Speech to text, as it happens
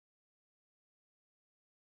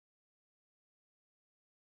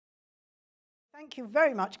Thank you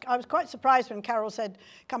very much. I was quite surprised when Carol said,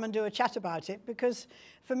 come and do a chat about it, because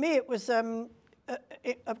for me it was a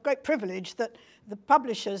great privilege that the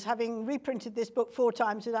publishers, having reprinted this book 4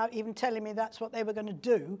 times without even telling me that's what they were going to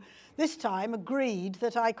do, this time agreed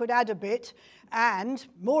that I could add a bit, and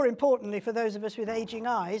more importantly for those of us with aging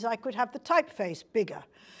eyes, I could have the typeface bigger.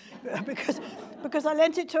 because I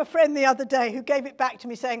lent it to a friend the other day who gave it back to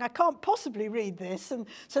me saying, I can't possibly read this. And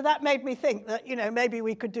so that made me think that, you know, maybe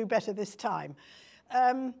we could do better this time.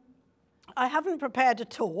 I haven't prepared a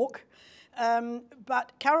talk,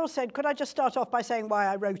 but Carol said, could I just start off by saying why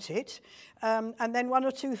I wrote it? And then 1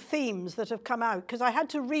 or 2 themes that have come out, because I had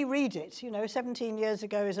to reread it. You know, 17 years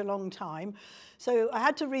ago is a long time. So I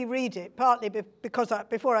had to reread it, partly because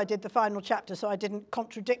before I did the final chapter, so I didn't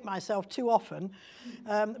contradict myself too often,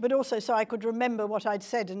 but also so I could remember what I'd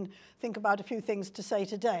said and think about a few things to say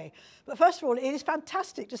today. But first of all, it is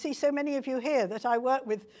fantastic to see so many of you here that I worked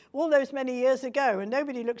with all those many years ago, and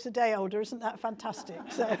nobody looks a day older. Isn't that fantastic?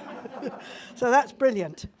 So, so that's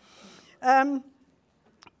brilliant.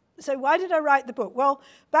 So why did I write the book? Well,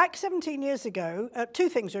 back 17 years ago, 2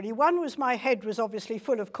 things really. One was my head was obviously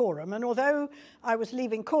full of Coram, and although I was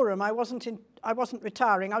leaving Coram, I wasn't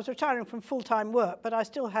retiring. I was retiring from full-time work, but I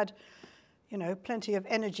still had, you know, plenty of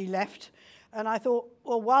energy left. And I thought,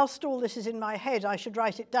 well, whilst all this is in my head, I should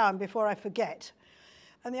write it down before I forget.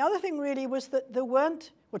 And the other thing really was that there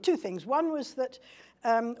weren't, well, 2 things. One was that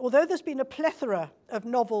although there's been a plethora of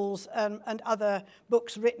novels and other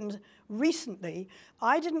books written recently,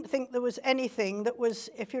 I didn't think there was anything that was,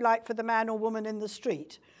 if you like, for the man or woman in the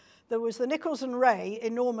street. There was the Nichols and Ray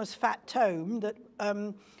enormous fat tome that,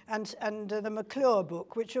 and the McClure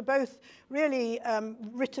book, which are both really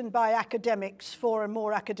written by academics for a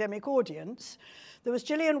more academic audience. There was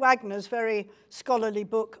Gillian Wagner's very scholarly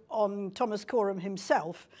book on Thomas Coram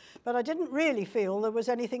himself, but I didn't really feel there was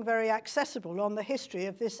anything very accessible on the history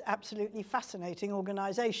of this absolutely fascinating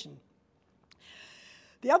organisation.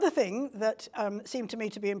 The other thing that seemed to me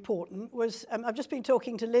to be important was, I've just been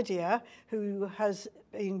talking to Lydia, who has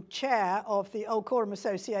been chair of the old Coram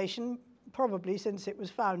Association, probably since it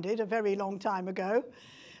was founded a very long time ago.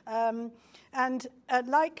 And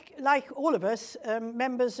like all of us,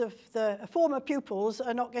 members of the former pupils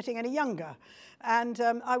are not getting any younger. And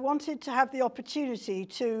I wanted to have the opportunity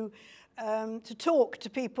to talk to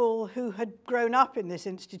people who had grown up in this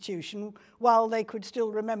institution while they could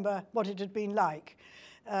still remember what it had been like.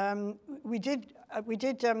 We did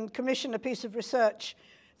commission a piece of research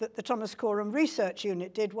that the Thomas Coram Research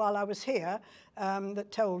Unit did while I was here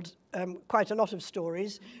that told quite a lot of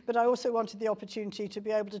stories, but I also wanted the opportunity to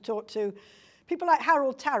be able to talk to people like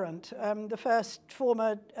Harold Tarrant, the first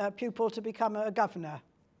former pupil to become a governor.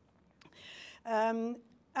 And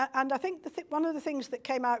I think one of the things that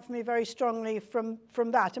came out for me very strongly from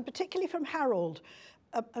that, and particularly from Harold,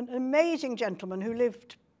 an amazing gentleman who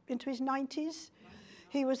lived into his 90s.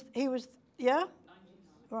 He was, yeah?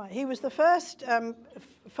 Right. He was the first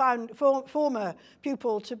former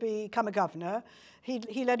pupil to become a governor.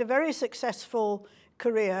 He led a very successful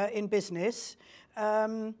career in business,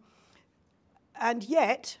 and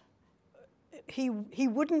yet he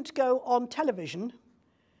wouldn't go on television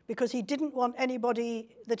because he didn't want anybody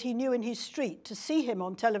that he knew in his street to see him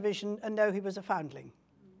on television and know he was a foundling.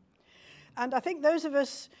 And I think those of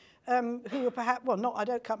us who are perhaps, well, I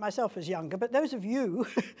don't count myself as younger, but those of you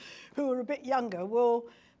who are a bit younger will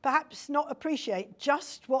perhaps not appreciate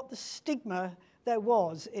just what the stigma there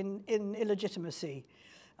was in illegitimacy.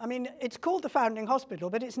 I mean, it's called the Foundling Hospital,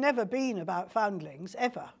 but it's never been about foundlings,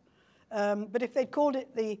 ever. But if they'd called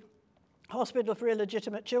it the Hospital for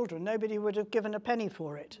Illegitimate Children, nobody would have given a penny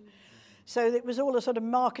for it. So it was all a sort of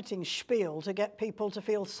marketing spiel to get people to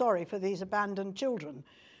feel sorry for these abandoned children.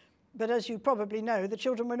 But as you probably know, the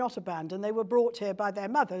children were not abandoned. They were brought here by their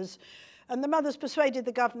mothers. And the mothers persuaded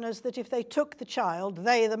the governors that if they took the child,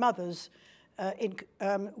 they, the mothers,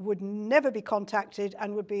 would never be contacted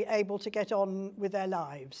and would be able to get on with their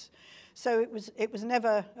lives. So it was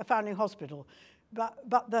never a foundling hospital.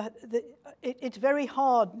 But it's very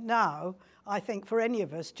hard now, I think, for any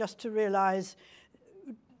of us just to realise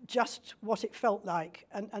just what it felt like.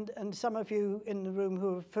 And some of you in the room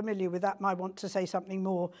who are familiar with that might want to say something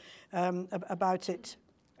more about it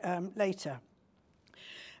later.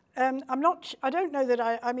 I don't know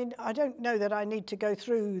that I need to go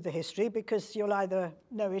through the history because you'll either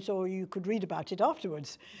know it or you could read about it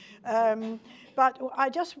afterwards. But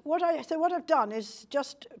what I've done is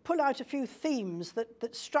just pull out a few themes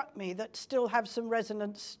that struck me that still have some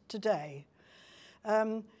resonance today.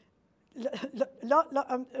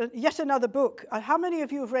 Yet another book. How many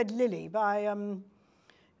of you have read Lily by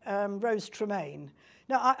Rose Tremaine.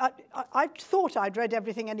 Now, I thought I'd read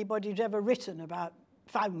everything anybody'd ever written about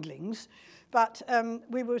foundlings, but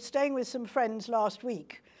we were staying with some friends last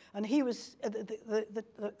week, and he was,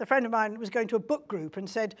 the friend of mine was going to a book group and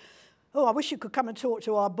said, "Oh, I wish you could come and talk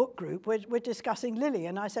to our book group. We're discussing Lily."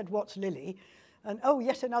 And I said, "What's Lily?" And, "Oh,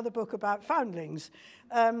 yet another book about foundlings."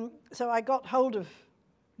 So I got hold of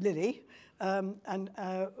Lily,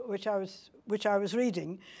 which I was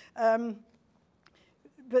reading.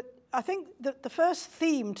 But I think that the first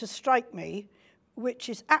theme to strike me, which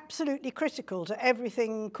is absolutely critical to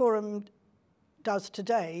everything Coram does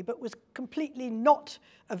today, but was completely not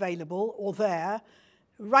available or there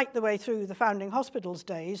right the way through the founding hospitals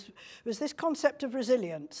days, was this concept of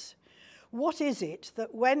resilience. What is it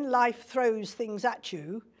that when life throws things at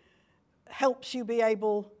you, helps you be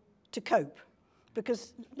able to cope?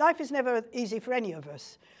 Because life is never easy for any of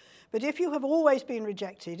us. But if you have always been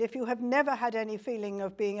rejected, if you have never had any feeling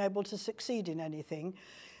of being able to succeed in anything,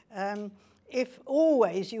 if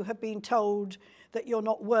always you have been told that you're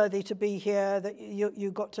not worthy to be here, that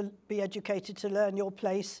you've got to be educated to learn your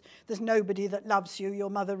place, there's nobody that loves you, your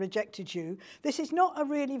mother rejected you, this is not a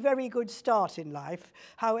really very good start in life,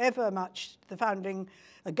 however much the founding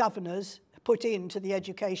governors put into the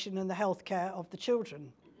education and the healthcare of the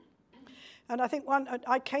children. And I think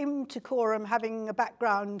I came to Coram having a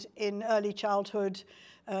background in early childhood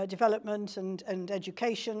development and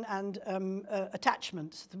education and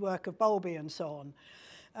attachments, the work of Bowlby and so on.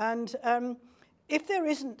 And if there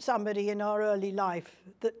isn't somebody in our early life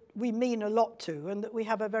that we mean a lot to and that we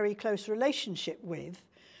have a very close relationship with,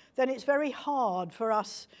 then it's very hard for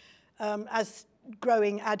us as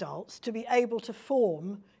growing adults to be able to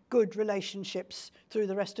form good relationships through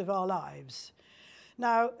the rest of our lives.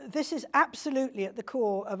 Now, this is absolutely at the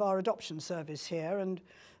core of our adoption service here, and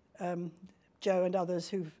Joe and others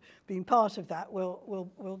who've been part of that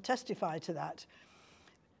will testify to that.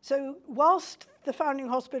 So whilst the founding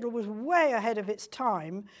hospital was way ahead of its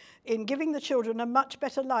time in giving the children a much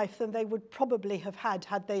better life than they would probably have had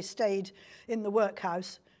they stayed in the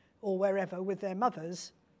workhouse or wherever with their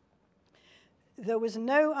mothers, there was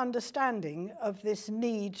no understanding of this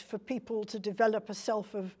need for people to develop a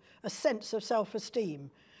sense of self-esteem,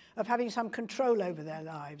 of having some control over their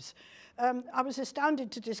lives. I was astounded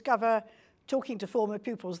to discover, talking to former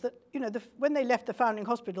pupils, that when they left the founding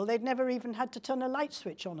hospital, they'd never even had to turn a light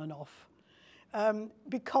switch on and off,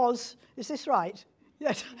 because, is this right?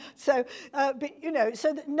 Yes. So,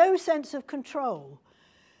 so that no sense of control,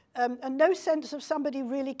 and no sense of somebody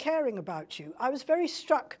really caring about you. I was very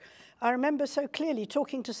struck. I remember so clearly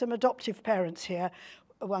talking to some adoptive parents here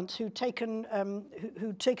once who'd taken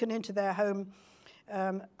into their home,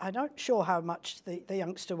 I'm not sure how much the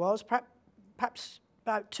youngster was, perhaps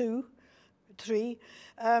about 2, 3,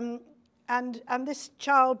 and this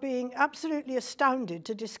child being absolutely astounded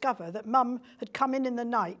to discover that Mum had come in the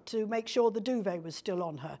night to make sure the duvet was still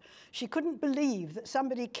on her. She couldn't believe that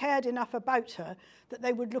somebody cared enough about her that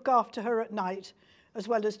they would look after her at night as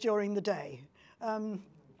well as during the day.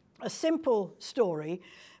 A simple story,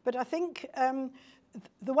 but I think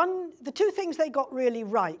the two things they got really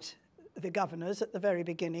right, the governors at the very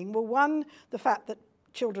beginning, were one, the fact that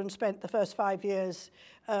children spent the first 5 years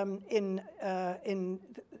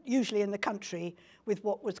usually in the country with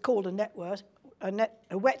what was called a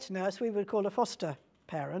wet nurse, we would call a foster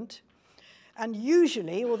parent. And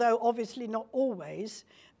usually, although obviously not always,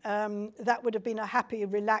 that would have been a happy,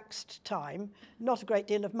 relaxed time, not a great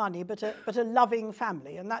deal of money, but a loving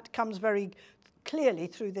family. And that comes very clearly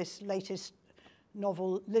through this latest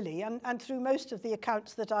novel, Lily, and through most of the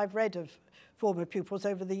accounts that I've read of former pupils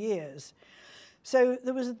over the years. So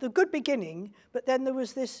there was the good beginning, but then there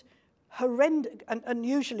was this horrendous, and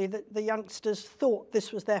usually the youngsters thought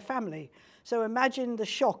this was their family. So imagine the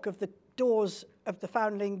shock of the doors of the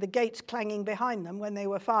foundling, the gates clanging behind them when they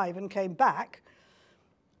were 5 and came back,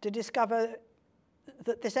 to discover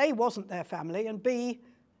that this A, wasn't their family, and B,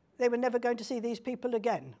 they were never going to see these people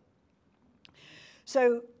again.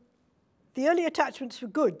 So the early attachments were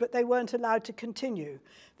good, but they weren't allowed to continue.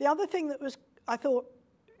 The other thing that was, I thought,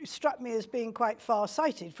 struck me as being quite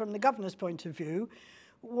far-sighted from the governor's point of view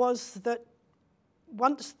was that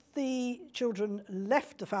once the children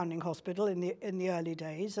left the founding hospital in the early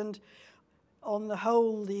days, and on the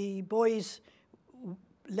whole the boys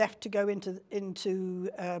left to go into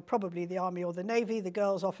probably the army or the navy, the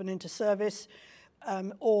girls often into service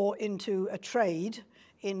or into a trade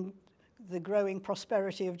in the growing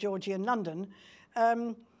prosperity of Georgian London,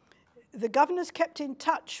 the governors kept in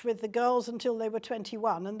touch with the girls until they were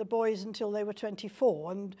 21 and the boys until they were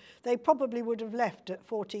 24, and they probably would have left at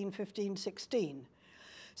 14, 15, 16.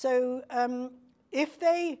 So If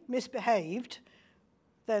they misbehaved,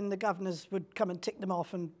 then the governors would come and tick them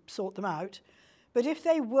off and sort them out. But if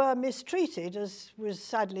they were mistreated, as was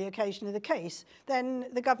sadly occasionally the case, then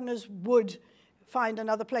the governors would find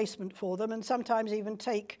another placement for them and sometimes even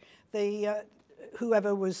take the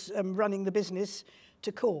whoever was running the business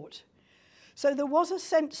to court. So there was a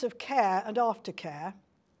sense of care and aftercare,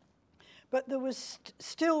 but there was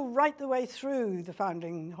still right the way through the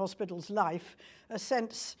founding hospital's life a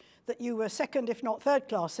sense that you were second, if not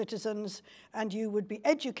third-class citizens, and you would be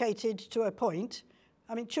educated to a point.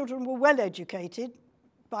 I mean, children were well educated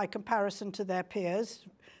by comparison to their peers.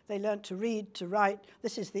 They learnt to read, to write.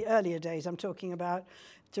 This is the earlier days I'm talking about.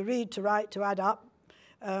 To read, to write, to add up,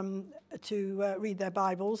 to read their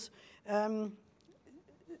Bibles.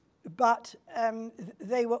 But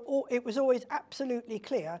it was always absolutely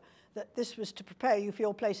clear that this was to prepare you for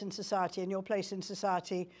your place in society, and your place in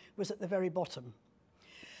society was at the very bottom.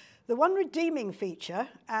 The one redeeming feature,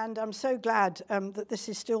 and I'm so glad that this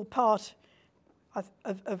is still part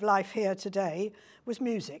of life here today, was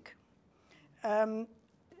music. I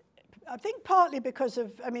think partly because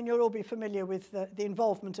of, I mean, you'll all be familiar with the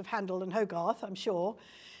involvement of Handel and Hogarth, I'm sure.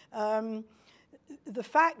 The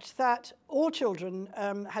fact that all children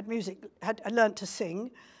had learnt to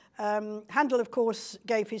sing. Handel, of course,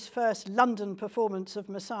 gave his first London performance of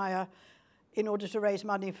Messiah in order to raise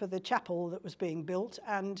money for the chapel that was being built,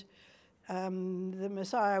 and the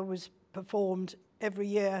Messiah was performed every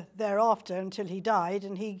year thereafter until he died,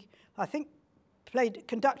 and he, I think,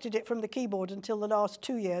 conducted it from the keyboard until the last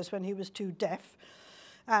 2 years when he was too deaf.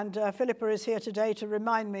 And Philippa is here today to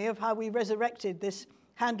remind me of how we resurrected this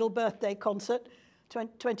Handel birthday concert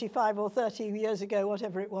 25 or 30 years ago,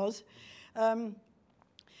 whatever it was.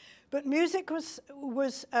 But music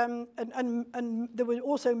and there were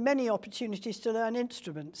also many opportunities to learn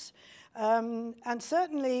instruments. And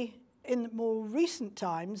certainly in more recent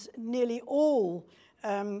times, nearly all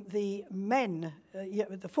the men,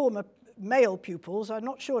 the former male pupils, I'm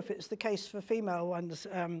not sure if it's the case for female ones,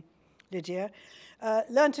 Lydia,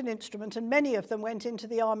 learnt an instrument, and many of them went into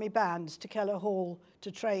the army bands to Keller Hall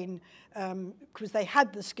to train because they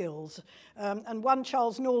had the skills. And one,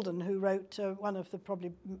 Charles Nalden, who wrote one of the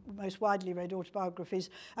probably most widely read autobiographies,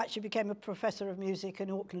 actually became a professor of music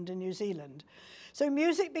in Auckland in New Zealand. So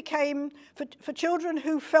music became, for children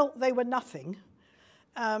who felt they were nothing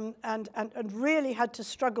and really had to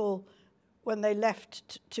struggle when they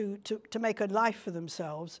left to make a life for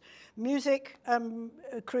themselves, music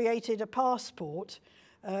created a passport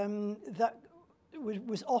that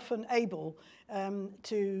was often able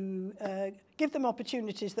to give them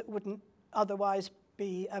opportunities that wouldn't otherwise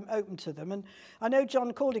be open to them. And I know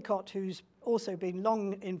John Caldecott, who's also been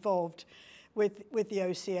long involved with the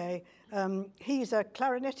OCA, he's a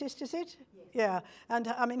clarinetist, is it? Yes. Yeah, and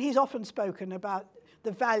I mean, he's often spoken about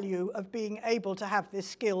the value of being able to have this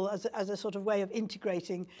skill as a sort of way of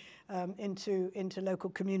integrating into local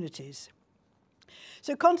communities.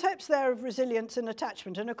 So concepts there of resilience and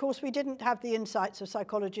attachment, and of course we didn't have the insights of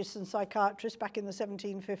psychologists and psychiatrists back in the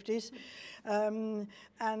 1750s,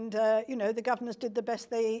 you know, the governors did the best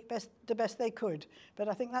they could. But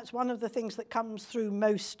I think that's one of the things that comes through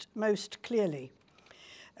most clearly.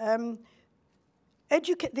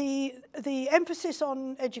 The emphasis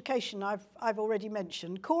on education I've already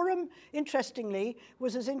mentioned. Coram, interestingly,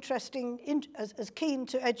 was as keen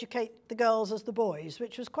to educate the girls as the boys,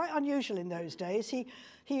 which was quite unusual in those days.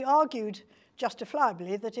 He argued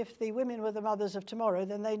justifiably that if the women were the mothers of tomorrow,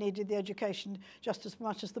 then they needed the education just as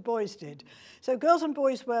much as the boys did. So girls and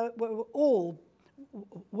boys were all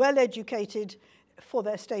well educated for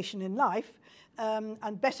their station in life,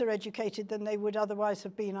 and better educated than they would otherwise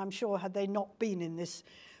have been, I'm sure, had they not been in this,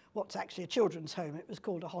 what's actually a children's home. It was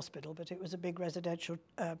called a hospital, but it was a big residential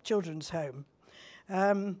children's home.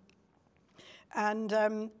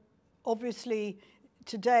 Obviously,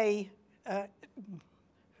 today,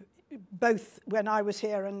 both when I was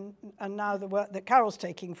here and now the work that Carol's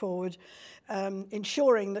taking forward,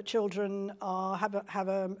 ensuring that children have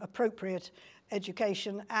an appropriate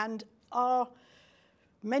education and are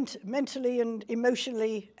mentally and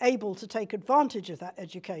emotionally able to take advantage of that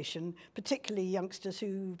education, particularly youngsters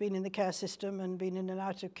who've been in the care system and been in and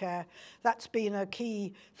out of care. That's been a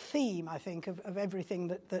key theme, I think, of everything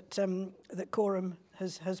that Coram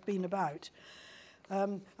has been about.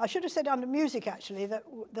 I should have said under music, actually,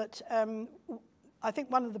 that I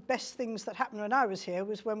think one of the best things that happened when I was here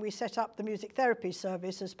was when we set up the music therapy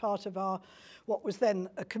service as part of what was then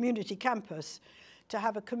a community campus, to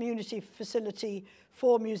have a community facility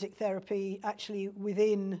for music therapy actually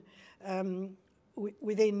within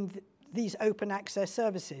these open access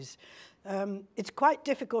services. It's quite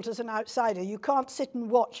difficult as an outsider. You can't sit and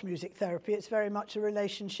watch music therapy. It's very much a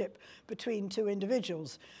relationship between two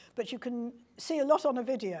individuals. But you can see a lot on a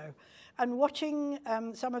video. And watching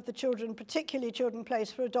some of the children, particularly children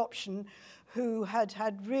placed for adoption, who had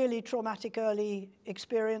had really traumatic early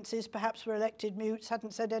experiences, perhaps were elected mutes,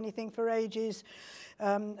 hadn't said anything for ages,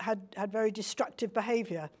 had very destructive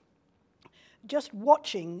behaviour. Just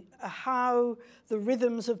watching how the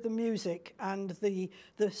rhythms of the music and the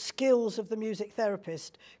skills of the music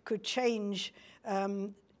therapist could change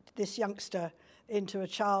this youngster into a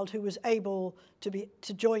child who was able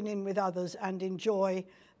to join in with others and enjoy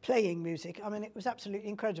playing music. I mean, it was absolutely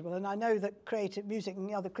incredible. And I know that creative music and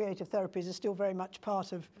the other creative therapies are still very much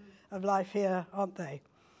part of life here, aren't they?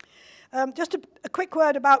 Just a quick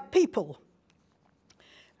word about people.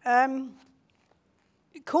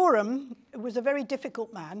 Coram was a very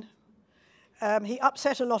difficult man. He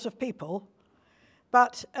upset a lot of people,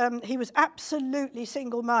 but he was absolutely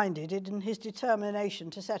single-minded in his determination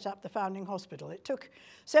to set up the founding hospital. It took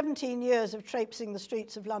 17 years of traipsing the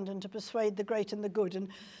streets of London to persuade the great and the good, and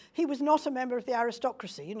he was not a member of the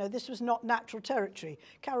aristocracy. You know, this was not natural territory.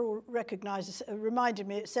 Carol reminded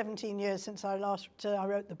me it's 17 years since I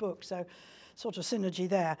wrote the book, so sort of synergy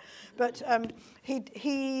there. But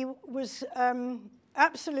he was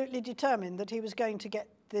absolutely determined that he was going to get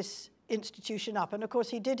this institution up. And of course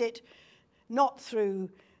he did it not through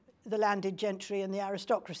the landed gentry and the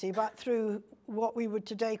aristocracy, but through what we would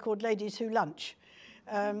today call ladies who lunch.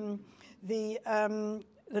 The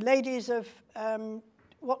ladies of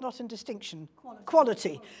what not in distinction?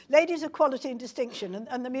 Quality. Ladies of quality and distinction.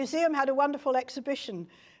 And the museum had a wonderful exhibition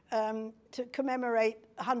to commemorate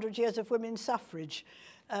 100 years of women's suffrage,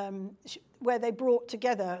 where they brought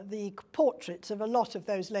together the portraits of a lot of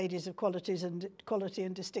those ladies of quality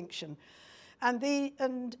and distinction. And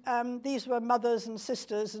these were mothers and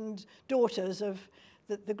sisters and daughters of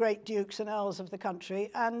the great dukes and earls of the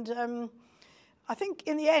country. And I think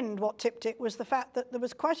in the end what tipped it was the fact that there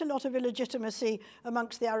was quite a lot of illegitimacy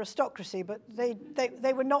amongst the aristocracy, but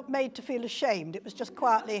they were not made to feel ashamed. It was just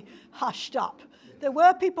quietly hushed up. There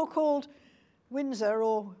were people called Windsor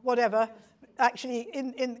or whatever actually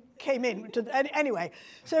came in. Anyway,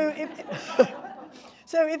 so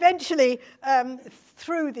so eventually,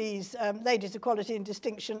 through these ladies of quality and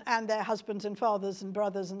distinction and their husbands and fathers and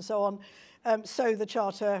brothers and so on, so the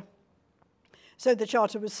charter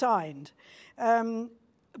was signed.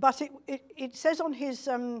 But it says on his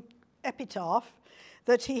epitaph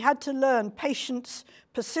that he had to learn patience,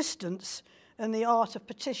 persistence, and the art of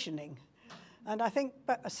petitioning. And I think,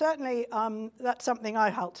 but certainly, that's something I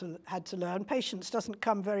had to learn. Patience doesn't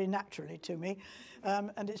come very naturally to me,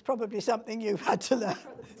 and it's probably something you've had to learn.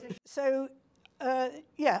 So,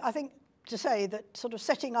 yeah, I think to say that sort of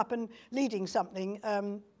setting up and leading something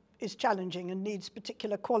is challenging and needs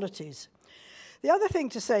particular qualities. The other thing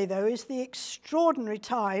to say, though, is the extraordinary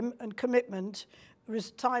time and commitment,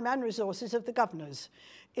 time and resources of the governors.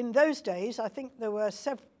 In those days, I think there were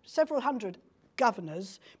several hundred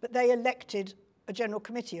governors, but they elected a general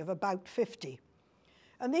committee of about 50.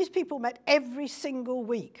 And these people met every single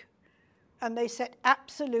week, and they set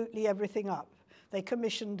absolutely everything up. They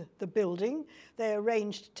commissioned the building, they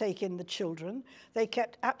arranged to take in the children, they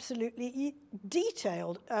kept absolutely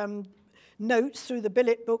detailed notes through the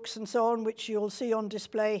billet books and so on, which you'll see on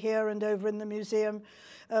display here and over in the museum,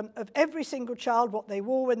 of every single child, what they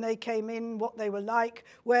wore when they came in, what they were like,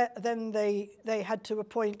 where then they had to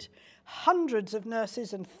appoint hundreds of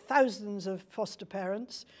nurses and thousands of foster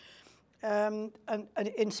parents, and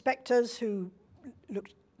inspectors who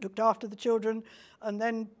looked after the children, and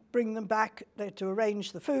then bring them back. They had to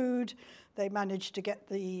arrange the food. They managed to get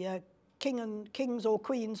the kings or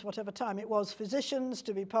queens, whatever time it was, physicians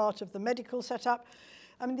to be part of the medical setup.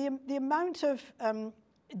 I mean, the amount of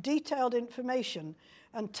detailed information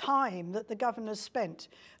and time that the governors spent,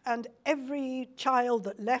 and every child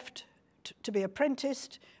that left to be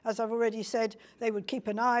apprenticed, as I've already said, they would keep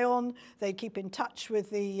an eye on. They'd keep in touch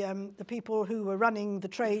with the people who were running the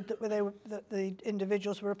trade that the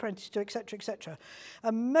individuals were apprenticed to, etc., etc.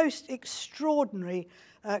 A most extraordinary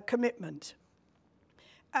commitment.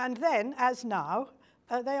 And then, as now,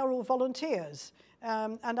 they are all volunteers.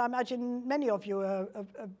 And I imagine many of you are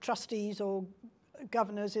trustees or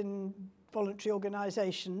governors in voluntary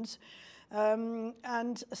organisations.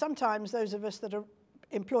 And sometimes those of us that are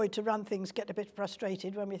employed to run things get a bit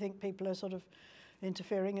frustrated when we think people are sort of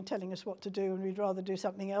interfering and telling us what to do, and we'd rather do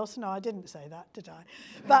something else. No, I didn't say that, did I?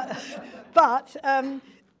 But I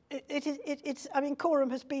mean, Coram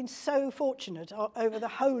has been so fortunate over the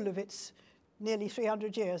whole of its nearly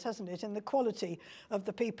 300 years, hasn't it, in the quality of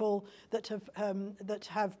the people that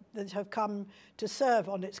have come to serve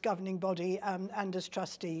on its governing body and as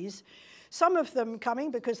trustees. Some of them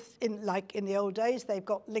coming because, like in the old days, they've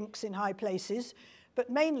got links in high places, but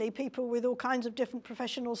mainly people with all kinds of different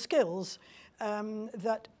professional skills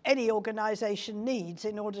that any organisation needs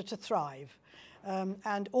in order to thrive,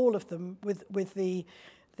 and all of them with the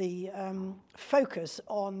focus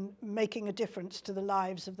on making a difference to the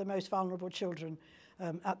lives of the most vulnerable children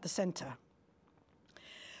at the centre.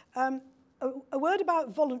 A word about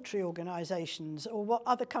voluntary organisations, or what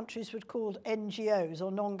other countries would call NGOs,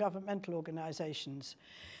 or non-governmental organisations.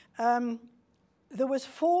 There was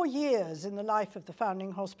 4 years in the life of the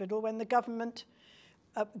founding hospital when the government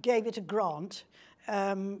gave it a grant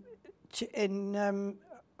I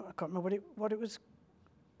can't remember what it was.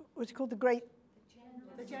 What's it called?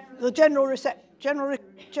 The general reception.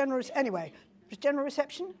 Anyway, general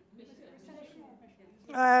reception.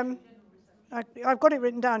 I've got it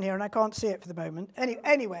written down here and I can't see it for the moment.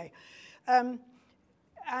 Anyway, and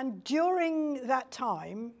during that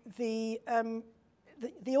time, the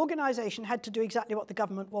organisation had to do exactly what the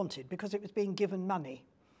government wanted because it was being given money.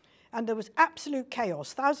 And there was absolute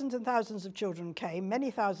chaos. Thousands and thousands of children came. Many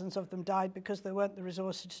thousands of them died because there weren't the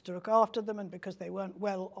resources to look after them and because they weren't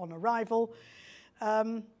well on arrival.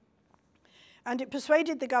 And it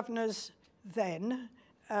persuaded the governors then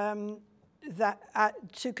to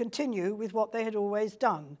continue with what they had always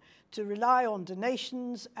done, to rely on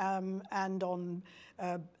donations and on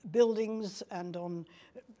buildings and on,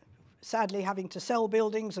 sadly, having to sell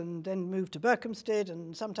buildings and then move to Berkhamsted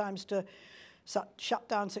and sometimes to shut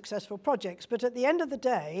down successful projects. But at the end of the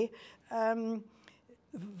day,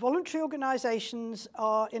 voluntary organisations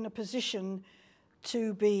are in a position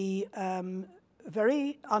to be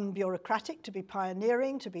very unbureaucratic, to be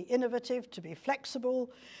pioneering, to be innovative, to be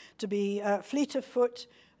flexible, to be fleet of foot,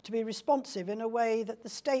 to be responsive in a way that the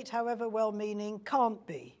state, however well-meaning, can't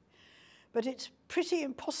be. But it's pretty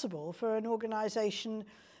impossible for an organisation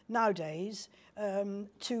nowadays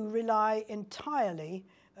to rely entirely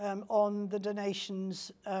on the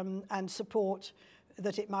donations and support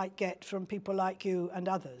that it might get from people like you and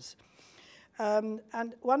others. And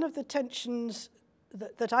one of the tensions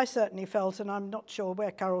that I certainly felt, and I'm not sure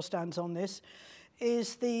where Carol stands on this,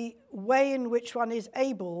 is the way in which one is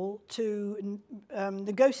able to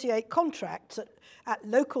negotiate contracts at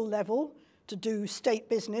local level to do state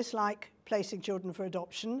business like placing children for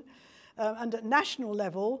adoption, and at national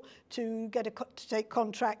level to take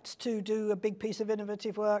contracts to do a big piece of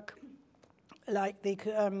innovative work like the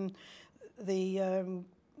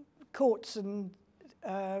courts and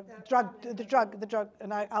drug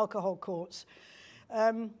and alcohol courts.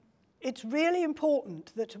 It's really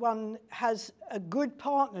important that one has a good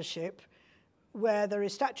partnership where there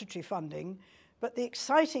is statutory funding, but the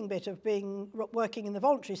exciting bit of working in the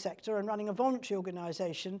voluntary sector and running a voluntary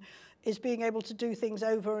organisation is being able to do things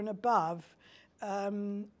over and above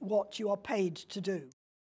what you are paid to do.